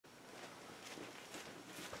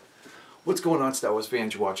What's going on, Star Wars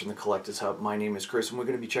fans? You're watching the Collector's Hub. My name is Chris, and we're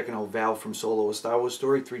going to be checking out Val from Solo: A Star Wars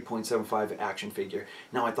Story 3.75 action figure.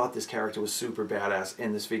 Now, I thought this character was super badass,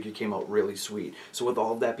 and this figure came out really sweet. So with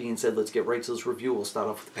all of that being said, let's get right to this review. We'll start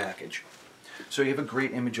off with the package. So you have a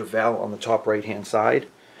great image of Val on the top right-hand side.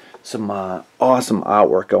 Some awesome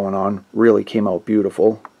artwork going on. Really came out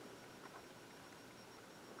beautiful.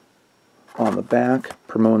 On the back,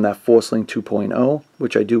 promoting that Force Link 2.0,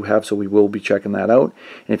 which I do have, so we will be checking that out.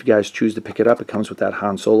 And if you guys choose to pick it up, it comes with that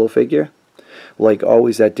Han Solo figure. Like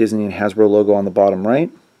always, that Disney and Hasbro logo on the bottom right.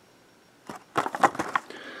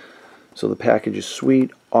 So the package is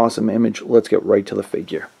sweet, awesome image. Let's get right to the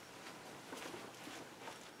figure.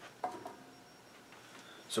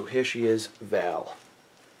 So here she is, Val.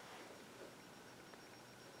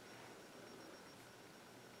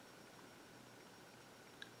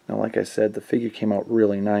 Now, like I said, the figure came out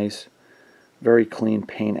really nice. Very clean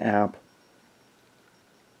paint app.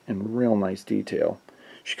 And real nice detail.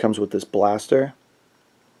 She comes with this blaster.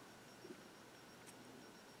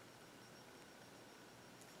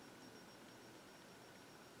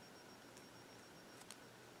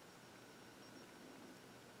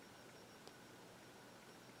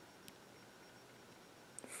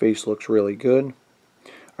 Face looks really good.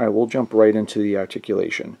 Alright, we'll jump right into the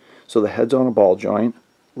articulation. So the head's on a ball joint.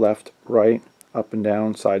 Left, right, up and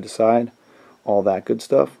down, side to side, all that good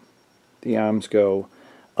stuff. The arms go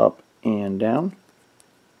up and down.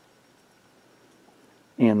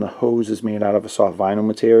 And the hose is made out of a soft vinyl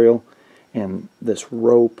material. And this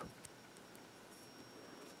rope,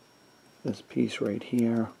 this piece right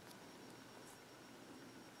here,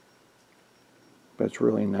 but it's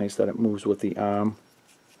really nice that it moves with the arm.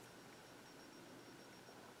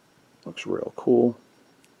 Looks real cool.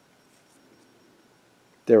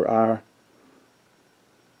 There are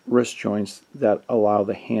wrist joints that allow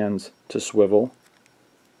the hands to swivel,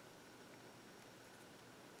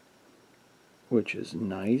 which is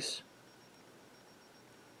nice.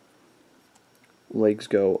 Legs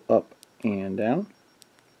go up and down.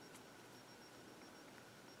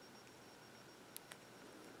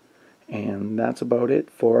 And that's about it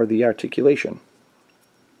for the articulation.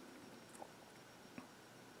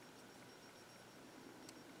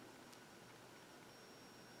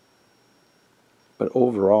 But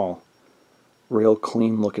overall, real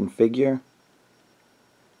clean looking figure.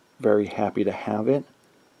 Very happy to have it.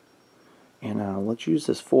 And let's use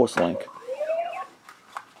this Force Link.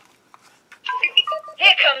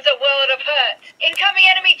 Here comes a world of hurt. Incoming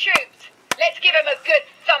enemy troops. Let's give him a good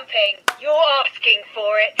thumping. You're asking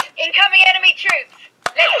for it. Incoming enemy troops.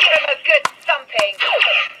 Let's give him a good thumping.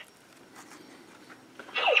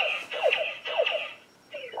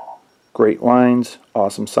 Great lines,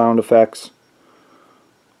 awesome sound effects.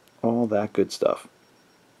 All that good stuff.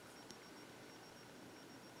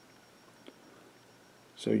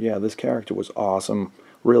 So yeah, this character was awesome.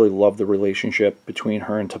 Really loved the relationship between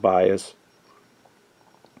her and Tobias.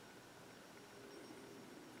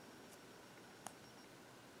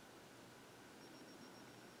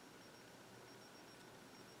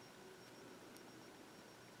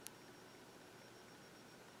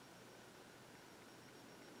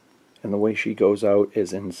 And the way she goes out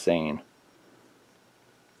is insane.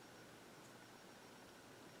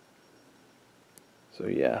 So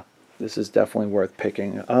yeah, this is definitely worth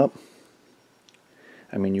picking up.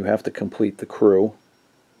 I mean, you have to complete the crew,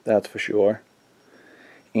 that's for sure.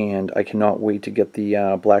 And I cannot wait to get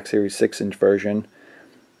the Black Series 6-inch version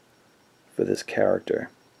for this character.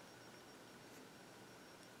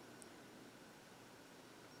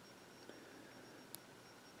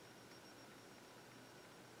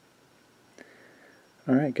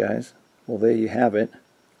 Alright guys, well there you have it.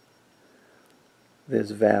 There's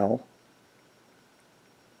Val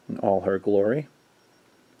in all her glory.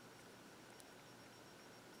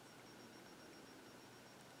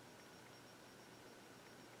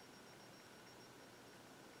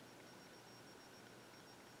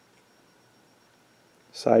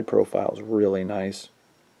 Side profile's really nice.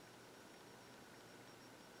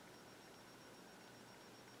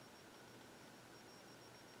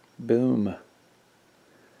 Boom.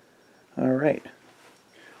 Alright.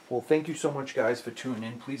 Well, thank you so much, guys, for tuning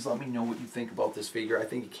in. Please let me know what you think about this figure. I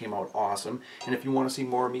think it came out awesome. And if you want to see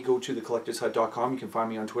more of me, go to thecollectorshut.com. You can find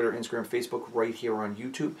me on Twitter, Instagram, Facebook, right here on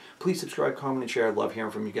YouTube. Please subscribe, comment, and share. I love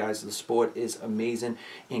hearing from you guys. The support is amazing.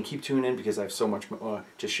 And keep tuning in because I have so much more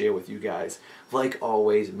to share with you guys. Like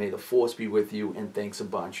always, may the Force be with you, and thanks a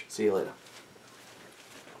bunch. See you later.